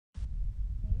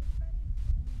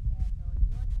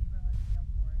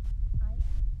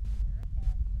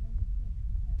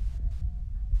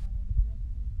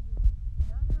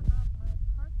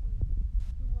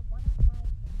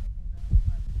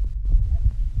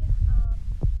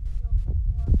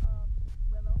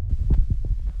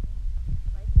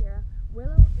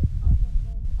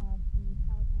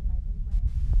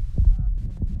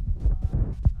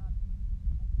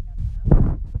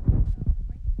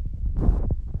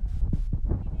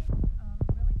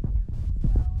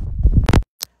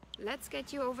let's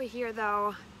get you over here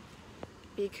though,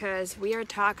 because we are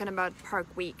talking about Park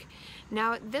Week.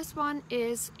 Now this one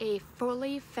is a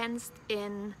fully fenced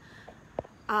in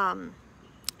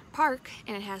park,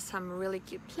 and it has some really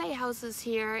cute playhouses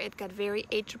here. It got very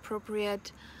age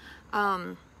appropriate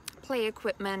play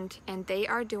equipment, and they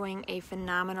are doing a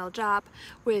phenomenal job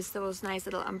with those nice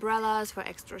little umbrellas for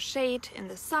extra shade in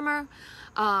the summer.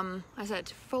 I said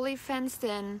fully fenced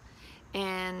in,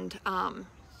 and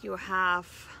you have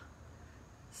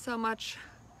so much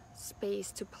space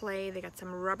to play. They got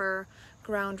some rubber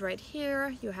ground right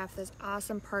here. You have this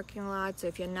awesome parking lot, so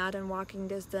if you're not in walking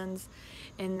distance,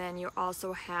 and then you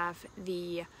also have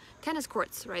the tennis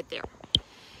courts right there.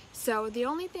 So the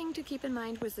only thing to keep in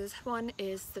mind with this one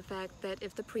is the fact that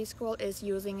if the preschool is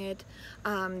using it,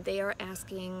 they are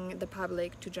asking the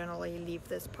public to generally leave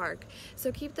this park.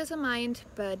 So keep this in mind,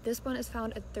 but this one is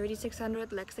found at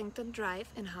 3600 Lexington Drive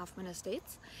in Hoffman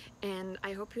Estates. And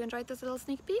I hope you enjoyed this little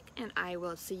sneak peek, and I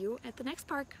will see you at the next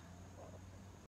park.